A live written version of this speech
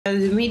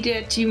The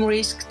media team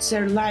risked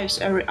their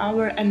lives every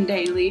hour and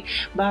daily,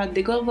 but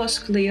the goal was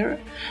clear: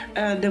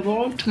 the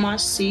world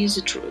must see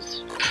the truth.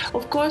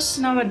 Of course,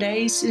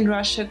 nowadays in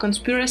Russia,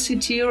 conspiracy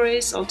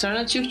theories,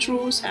 alternative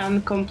truths,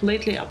 and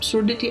completely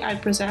absurdity are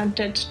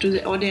presented to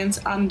the audience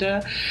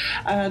under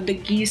the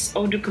guise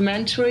of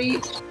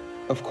documentary.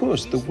 Of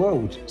course, the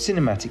world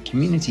cinematic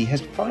community has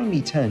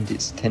finally turned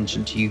its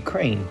attention to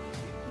Ukraine.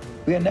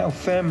 We are now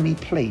firmly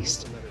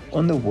placed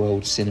on the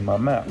world cinema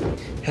map.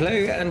 Hello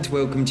and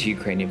welcome to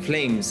Ukrainian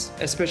Flames,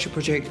 a special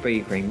project by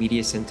Ukraine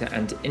Media Centre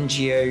and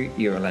NGO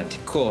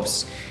Euro-Atlantic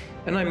Course.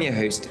 And I'm your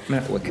host,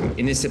 Matt Wickham.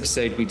 In this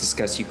episode, we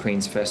discuss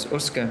Ukraine's first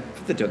Oscar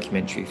for the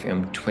documentary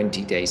film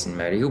 20 Days in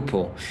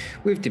Mariupol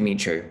with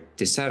Dmytro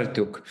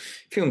Desiateryk,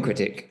 film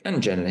critic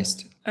and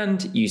journalist, and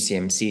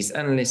UCMC's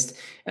analyst,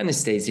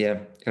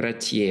 Anastasia.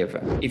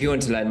 If you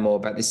want to learn more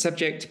about this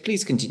subject,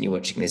 please continue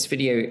watching this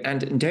video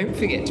and don't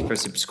forget to press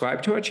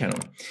subscribe to our channel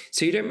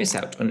so you don't miss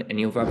out on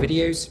any of our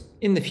videos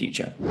in the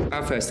future.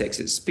 Our first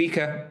exit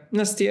speaker,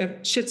 Anastasia,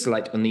 sheds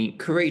light on the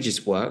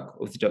courageous work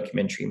of the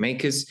documentary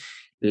makers,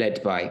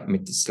 led by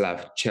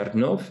Mstislav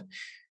Chernov.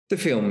 The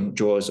film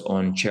draws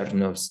on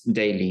Chernov's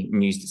daily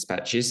news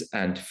dispatches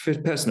and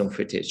personal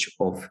footage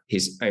of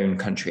his own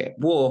country at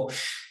war,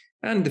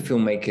 and the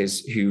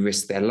filmmakers who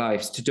risked their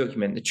lives to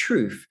document the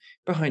truth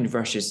behind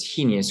Russia's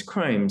heinous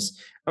crimes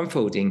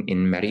unfolding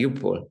in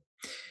Mariupol.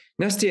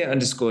 Anastasia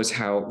underscores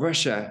how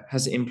Russia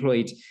has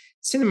employed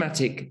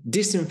cinematic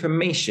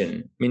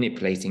disinformation,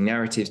 manipulating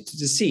narratives to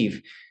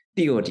deceive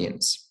the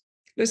audience.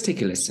 Let's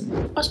take a listen.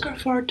 Oscar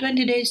for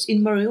 20 Days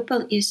in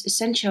Mariupol is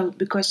essential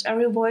because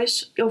every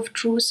voice of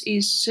truth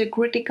is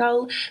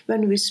critical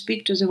when we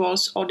speak to the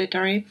world's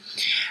auditory.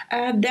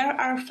 There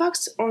are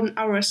facts on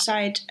our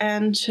side,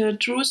 and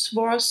truth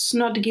was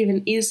not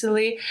given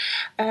easily.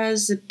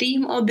 As the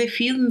theme of the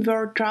film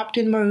were trapped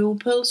in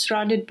Mariupol,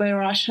 surrounded by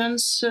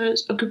Russians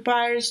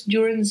occupiers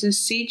during the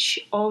siege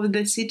of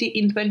the city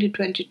in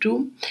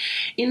 2022.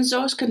 In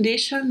those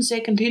conditions, they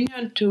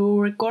continued to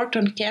record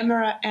on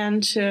camera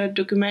and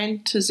document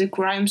the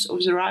crimes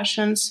of the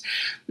Russians.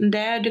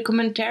 The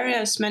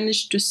documentarians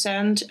managed to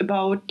send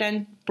about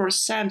 10%,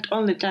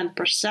 only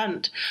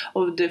 10%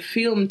 of the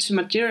filmed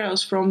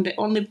materials from the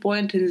only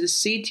point in the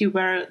city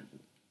where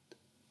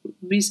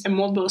with a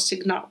mobile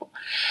signal.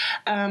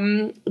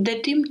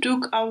 The team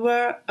took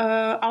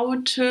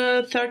out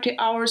 30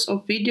 hours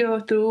of video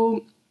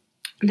through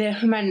the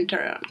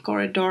humanitarian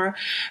corridor.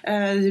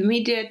 The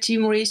media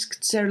team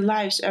risked their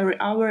lives every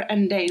hour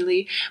and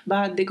daily,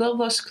 but the goal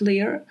was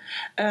clear: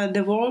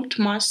 the world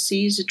must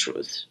see the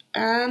truth.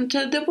 And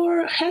the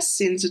world has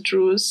seen the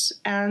truth,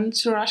 and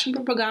the Russian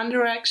propaganda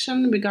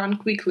reaction began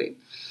quickly.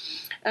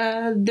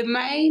 The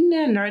main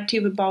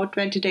narrative about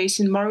 20 Days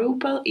in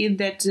Mariupol is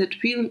that the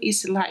film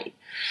is a lie.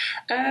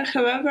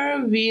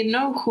 However, we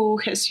know who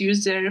has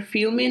used the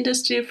film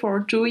industry for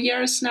 2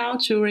 years now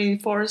to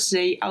reinforce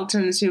the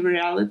alternative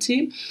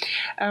reality.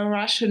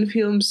 Russian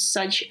films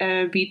such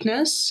as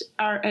Witness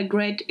are a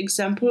great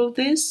example of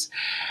this.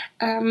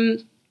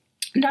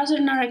 Another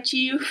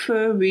narrative,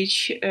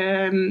 which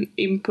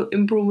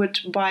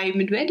improved by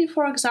Medvedev,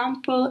 for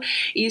example,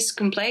 is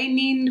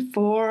complaining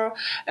for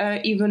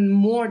even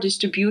more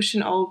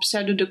distribution of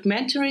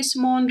pseudo-documentaries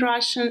among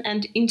Russian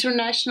and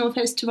international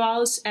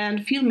festivals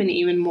and filming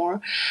even more.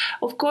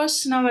 Of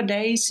course,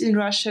 nowadays in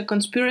Russia,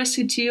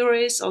 conspiracy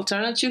theories,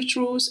 alternative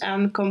truths,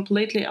 and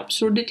completely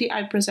absurdity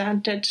are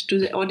presented to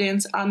the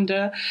audience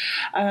under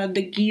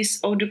the guise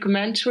of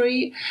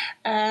documentary.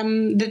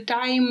 The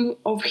Time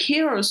of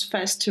Heroes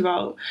festival,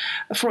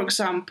 for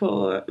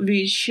example,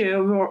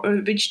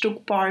 which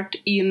took part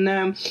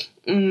in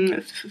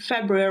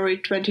February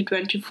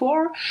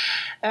 2024.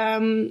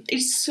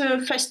 Its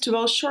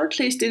festival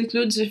shortlist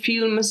includes the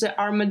film The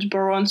Armed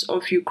Barons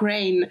of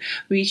Ukraine,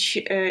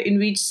 in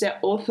which the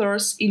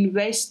authors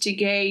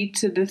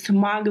investigate the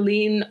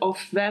smuggling of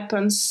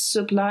weapons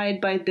supplied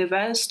by the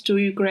West to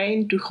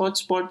Ukraine to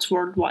hotspots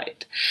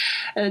worldwide.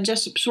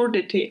 Just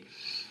absurdity.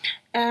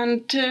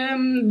 And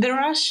the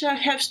Russia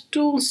has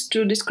tools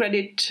to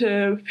discredit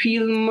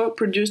film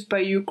produced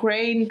by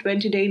Ukraine,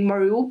 20 Days in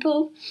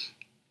Mariupol,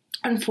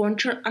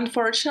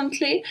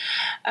 unfortunately,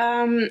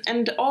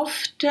 and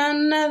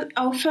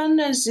often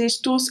these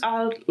tools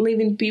are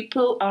living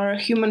people, are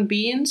human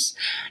beings.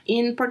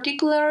 In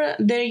particular,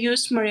 they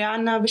use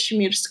Mariana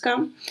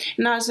Vyshemirska.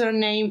 Another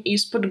name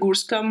is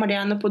Podgurska,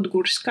 Mariana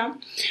Podgurska.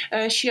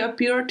 She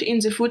appeared in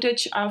the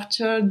footage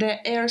after the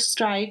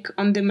airstrike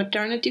on the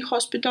maternity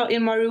hospital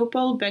in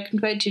Mariupol back in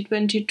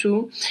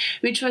 2022,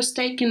 which was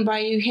taken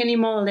by Evgeny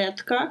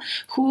Maloletka,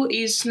 who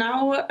is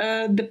now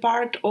the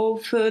part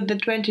of the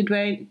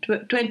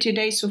 20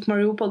 Days of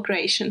Mariupol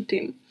creation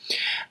team.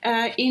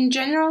 In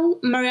general,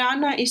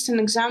 Mariana is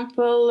an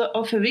example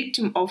of a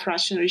victim of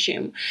Russian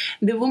regime.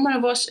 The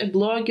woman was a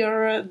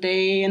blogger,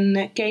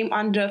 then came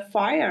under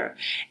fire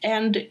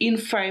and in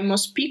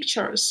famous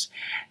pictures.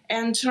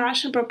 and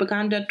Russian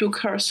propaganda took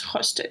her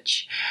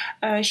hostage.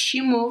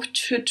 She moved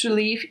to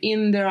live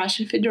in the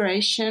Russian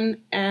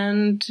Federation,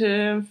 and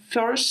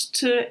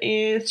first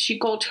she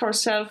called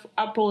herself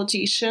a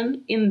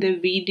politician in the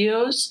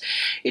videos.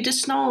 It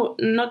is now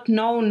not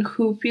known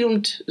who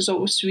filmed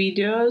those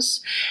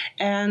videos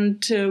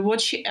and what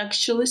she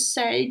actually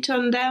said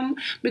on them,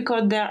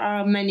 because there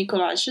are many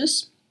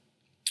collages.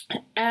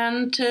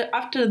 And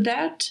after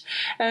that,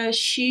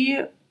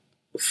 she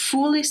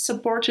fully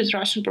supported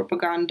Russian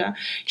propaganda.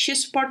 She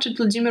supported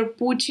Vladimir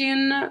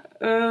Putin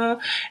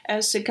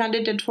as a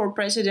candidate for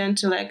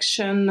president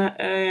election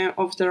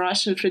of the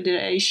Russian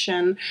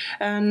Federation.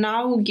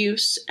 Now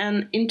gives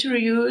an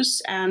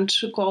interviews and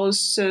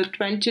calls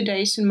 20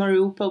 days in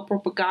Mariupol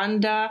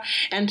propaganda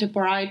and a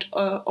parade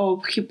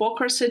of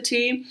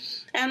hypocrisy.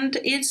 And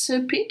it's a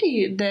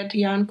pity that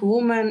young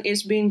woman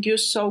is being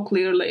used so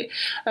clearly.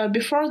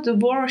 Before the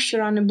war, she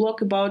ran a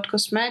blog about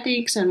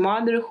cosmetics and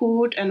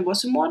motherhood and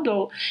was a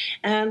model.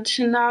 And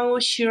now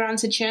she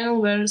runs a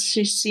channel where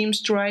she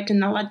seems to write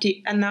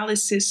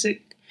analysis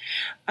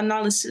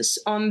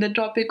on the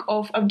topic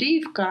of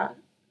Avdiivka,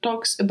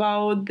 talks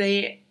about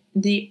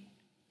the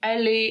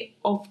alley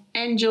of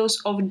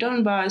angels of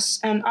Donbass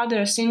and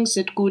other things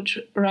that could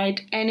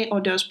write any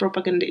odious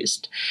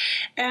propagandist.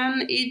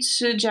 And it's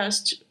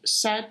just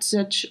sad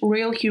that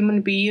real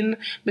human being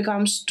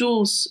becomes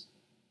tools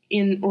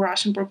in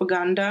Russian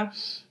propaganda,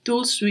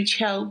 tools which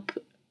help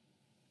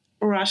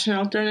Russian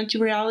alternative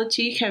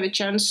reality have a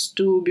chance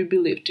to be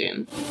believed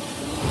in.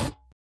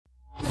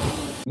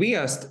 We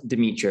asked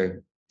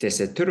Dmytro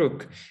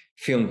Desiateryk,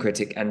 film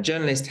critic and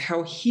journalist,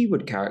 how he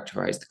would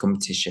characterize the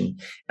competition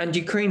and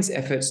Ukraine's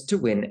efforts to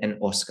win an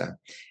Oscar,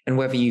 and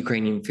whether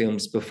Ukrainian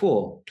films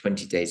before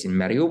 20 Days in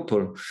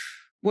Mariupol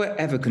were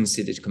ever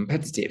considered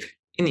competitive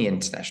in the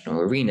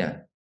international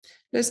arena.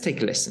 Let's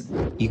take a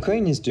listen.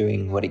 Ukraine is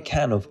doing what it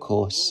can, of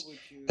course.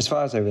 As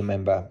far as I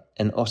remember,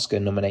 an Oscar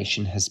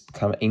nomination has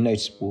become a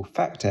noticeable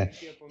factor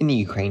in the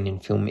Ukrainian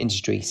film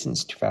industry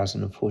since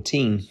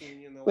 2014,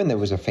 when there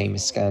was a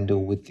famous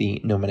scandal with the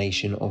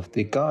nomination of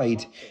The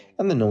Guide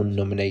and the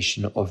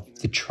non-nomination of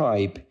The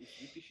Tribe.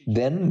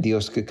 Then the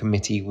Oscar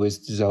committee was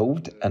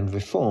dissolved and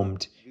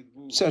reformed.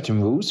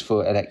 Certain rules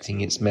for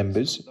electing its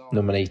members,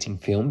 nominating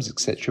films,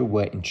 etc.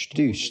 were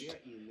introduced.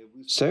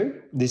 So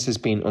this has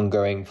been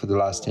ongoing for the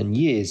last 10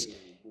 years,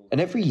 and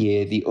every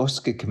year the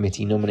Oscar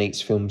committee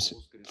nominates films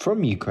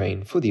from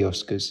Ukraine for the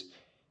Oscars.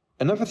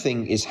 Another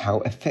thing is how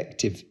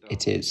effective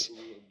it is.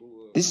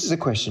 This is a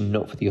question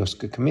not for the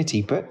Oscar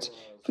committee, but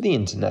for the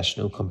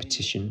international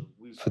competition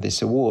for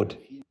this award.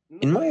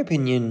 In my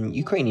opinion,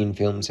 Ukrainian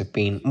films have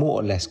been more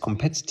or less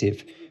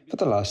competitive for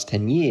the last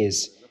 10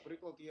 years.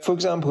 For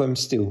example, I'm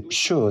still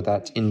sure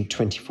that in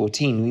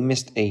 2014 we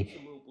missed a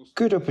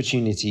good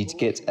opportunity to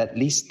get at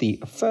least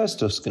the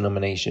first Oscar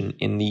nomination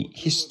in the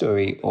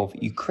history of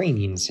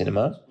Ukrainian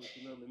cinema,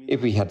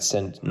 if we had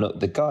sent not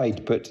The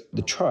Guide but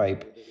The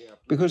Tribe,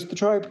 because The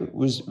Tribe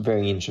was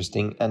very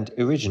interesting and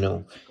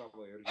original,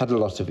 had a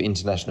lot of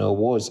international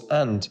awards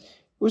and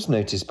was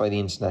noticed by the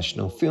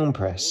international film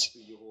press,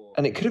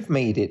 and it could have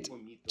made it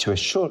to a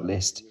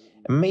shortlist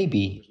and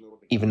maybe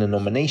even a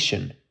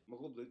nomination.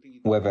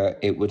 Whether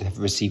it would have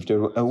received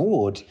an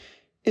award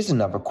is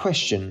another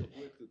question,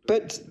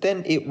 but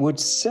then it would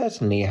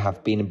certainly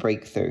have been a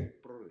breakthrough.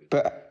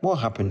 But what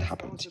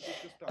happened,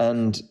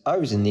 and I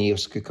was in the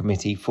Oscar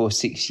committee for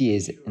 6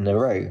 years in a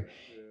row.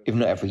 If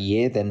not every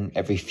year, then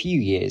every few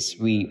years,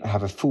 we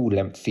have a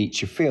full-length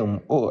feature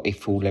film or a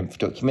full-length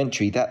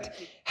documentary that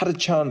had a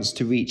chance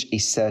to reach a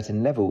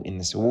certain level in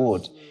this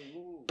award.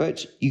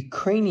 But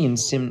Ukrainian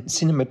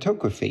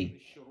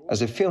cinematography,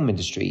 as a film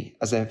industry,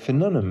 as a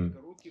phenomenon,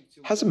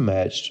 has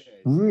emerged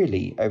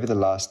really over the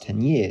last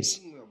 10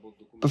 years.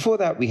 Before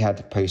that, we had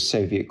a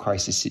post-Soviet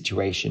crisis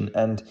situation,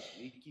 and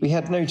we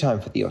had no time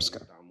for the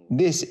Oscar.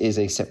 This is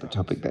a separate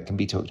topic that can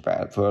be talked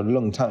about for a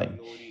long time.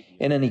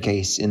 In any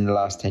case, in the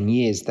last 10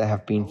 years, there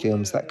have been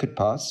films that could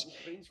pass,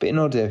 but in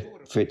order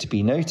for it to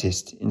be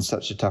noticed in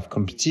such a tough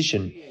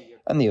competition,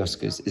 and the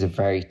Oscars is a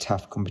very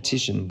tough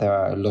competition, there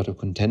are a lot of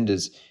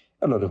contenders,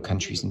 a lot of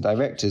countries and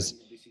directors.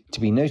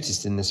 To be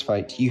noticed in this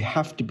fight, you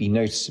have to be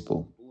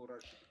noticeable.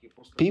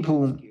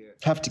 People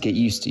have to get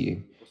used to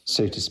you,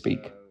 so to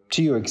speak,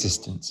 to your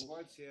existence.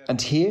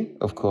 And here,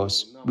 of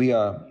course, we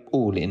are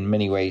all in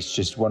many ways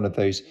just one of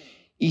those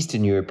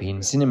Eastern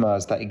European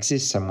cinemas that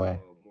exist somewhere,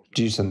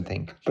 do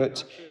something,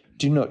 but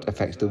do not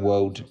affect the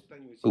world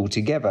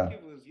altogether.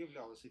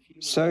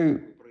 So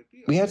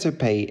we had to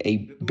pay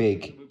a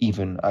big,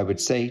 even I would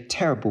say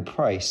terrible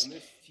price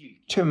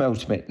to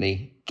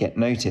ultimately get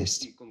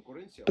noticed.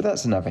 But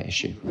that's another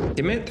issue.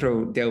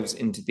 Dmytro delves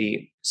into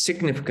the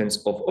significance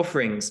of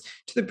offerings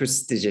to the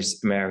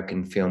prestigious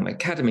American Film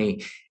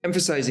Academy,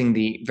 emphasizing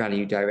the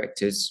value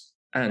directors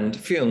and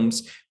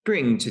films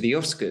bring to the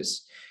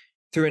Oscars.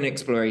 Through an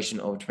exploration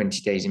of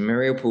 20 Days in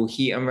Mariupol,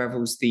 he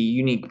unravels the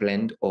unique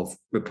blend of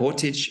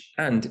reportage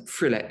and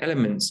thriller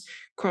elements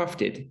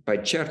crafted by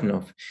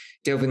Chernov,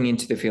 delving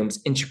into the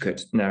film's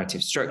intricate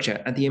narrative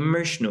structure and the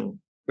emotional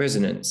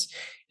resonance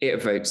it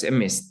evokes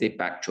amidst the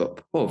backdrop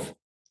of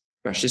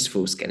Russia's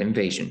full-scale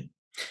invasion.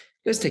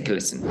 Let's take a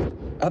listen.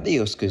 At the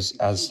Oscars,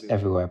 as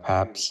everywhere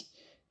perhaps,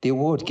 the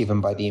award given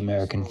by the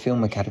American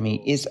Film Academy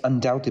is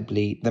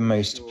undoubtedly the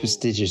most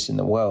prestigious in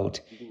the world.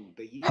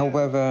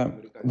 However,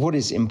 what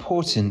is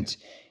important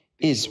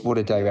is what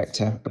a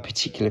director, a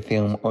particular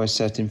film, or a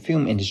certain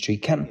film industry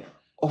can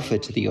offer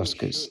to the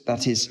Oscars,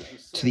 that is,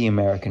 to the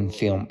American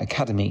Film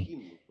Academy.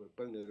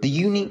 The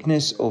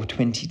uniqueness of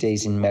 20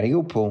 Days in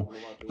Mariupol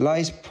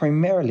lies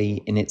primarily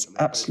in its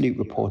absolute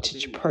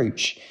reportage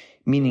approach,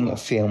 meaning a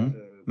film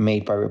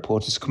made by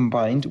reporters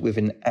combined with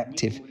an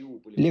active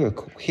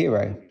lyrical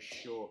hero.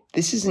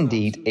 This is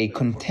indeed a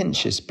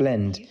contentious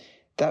blend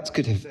that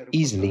could have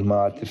easily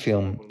marred the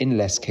film in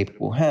less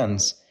capable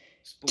hands.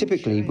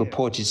 Typically,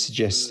 reportage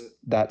suggests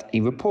that a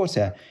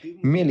reporter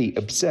merely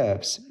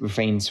observes,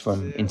 refrains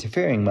from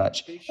interfering much,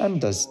 and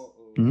does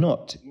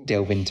not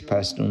delve into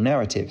personal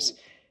narratives.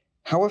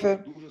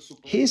 However,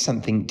 here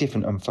something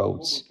different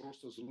unfolds.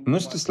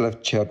 Mstislav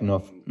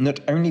Chernov not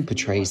only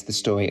portrays the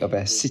story of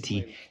a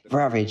city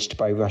ravaged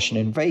by Russian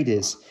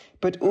invaders,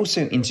 but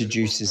also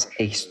introduces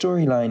a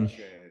storyline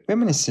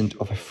reminiscent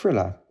of a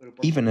thriller,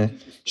 even a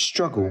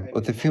struggle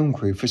of the film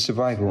crew for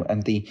survival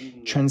and the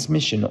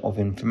transmission of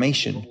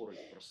information.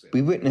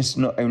 We witness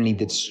not only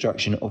the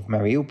destruction of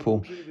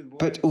Mariupol,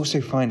 but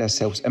also find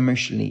ourselves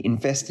emotionally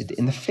invested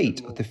in the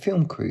fate of the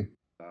film crew.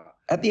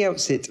 At the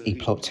outset, a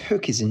plot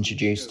hook is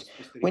introduced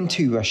when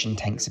 2 Russian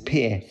tanks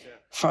appear,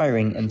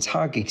 firing and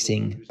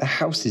targeting the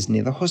houses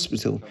near the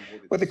hospital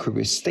where the crew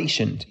is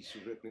stationed.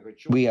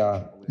 We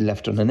are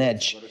left on an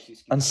edge,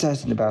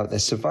 uncertain about their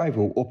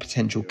survival or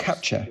potential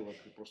capture.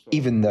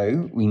 Even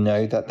though we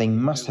know that they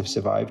must have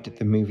survived if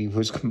the movie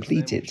was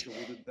completed,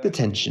 the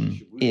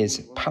tension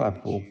is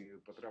palpable.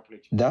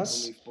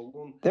 Thus,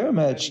 there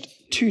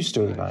emerged 2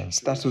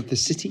 storylines, that of the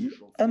city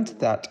and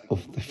that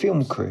of the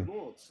film crew.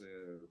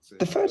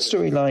 The third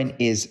storyline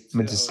is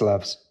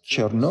Mstislav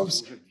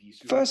Chernov's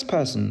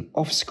first-person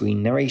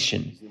off-screen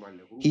narration.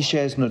 He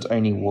shares not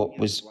only what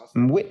was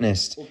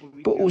witnessed,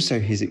 but also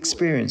his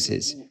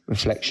experiences,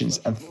 reflections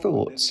and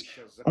thoughts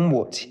on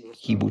what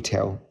he will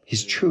tell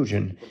his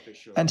children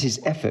and his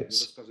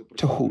efforts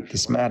to halt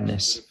this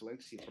madness.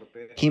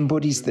 He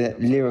embodies the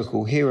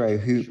lyrical hero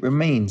who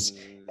remains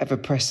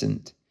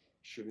ever-present,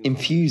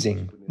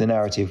 infusing the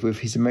narrative with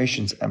his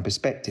emotions and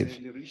perspective.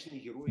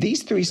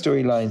 These 3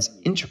 storylines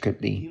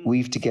intricately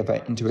weave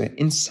together into an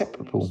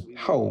inseparable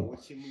whole,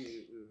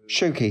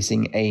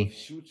 showcasing a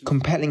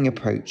compelling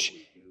approach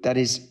that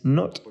is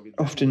not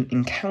often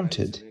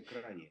encountered.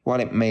 While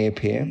it may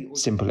appear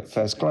simple at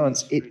first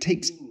glance, it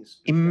takes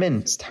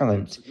immense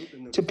talent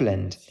to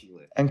blend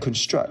and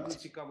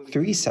construct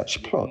 3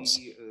 such plots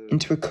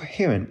into a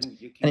coherent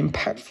and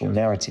impactful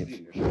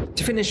narrative.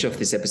 To finish off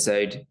this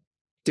episode,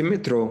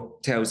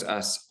 Dmytro tells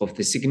us of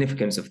the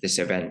significance of this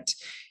event,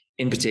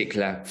 in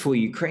particular for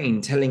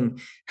Ukraine, telling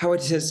how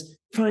it has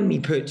finally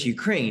put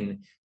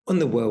Ukraine on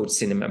the world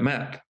cinema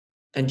map,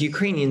 and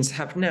Ukrainians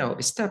have now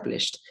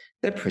established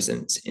their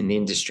presence in the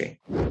industry.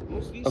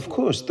 Of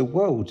course, the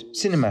world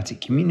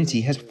cinematic community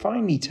has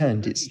finally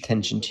turned its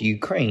attention to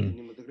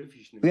Ukraine.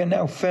 We are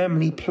now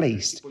firmly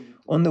placed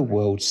on the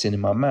world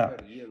cinema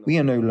map. We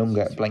are no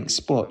longer a blank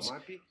spot.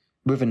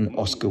 With an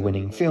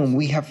Oscar-winning film,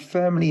 we have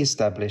firmly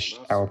established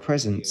our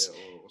presence.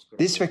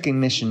 This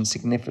recognition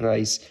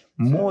signifies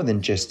more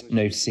than just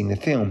noticing the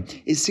film.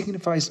 It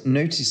signifies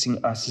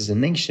noticing us as a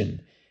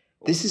nation.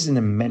 This is an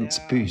immense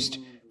boost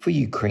for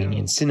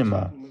Ukrainian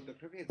cinema.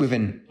 With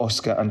an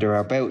Oscar under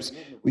our belts,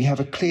 we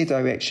have a clear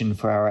direction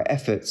for our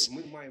efforts,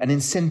 an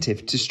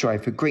incentive to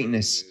strive for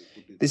greatness.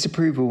 This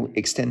approval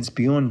extends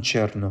beyond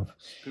Chernov.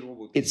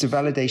 It's a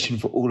validation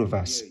for all of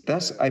us.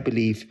 Thus, I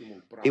believe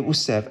it will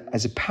serve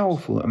as a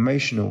powerful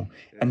emotional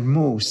and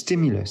moral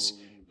stimulus,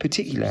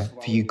 particularly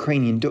for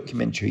Ukrainian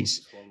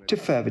documentaries, to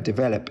further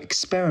develop,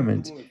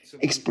 experiment,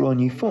 explore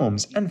new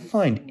forms, and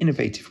find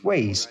innovative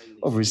ways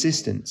of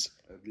resistance.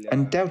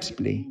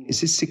 Undoubtedly,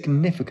 it's a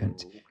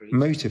significant,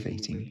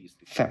 motivating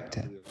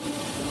factor.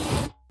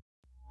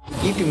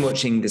 You've been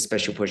watching the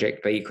special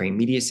project by Ukraine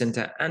Media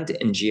Center and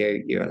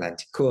NGO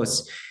Euro-Atlantic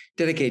course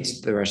dedicated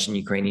to the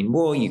Russian-Ukrainian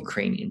war,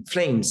 Ukraine in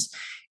Flames.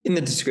 In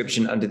the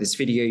description under this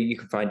video, you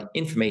can find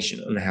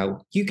information on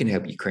how you can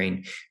help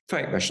Ukraine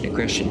fight Russian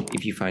aggression.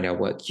 If you find our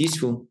work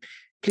useful,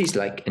 please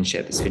like and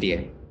share this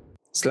video.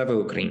 Slava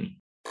Ukraini!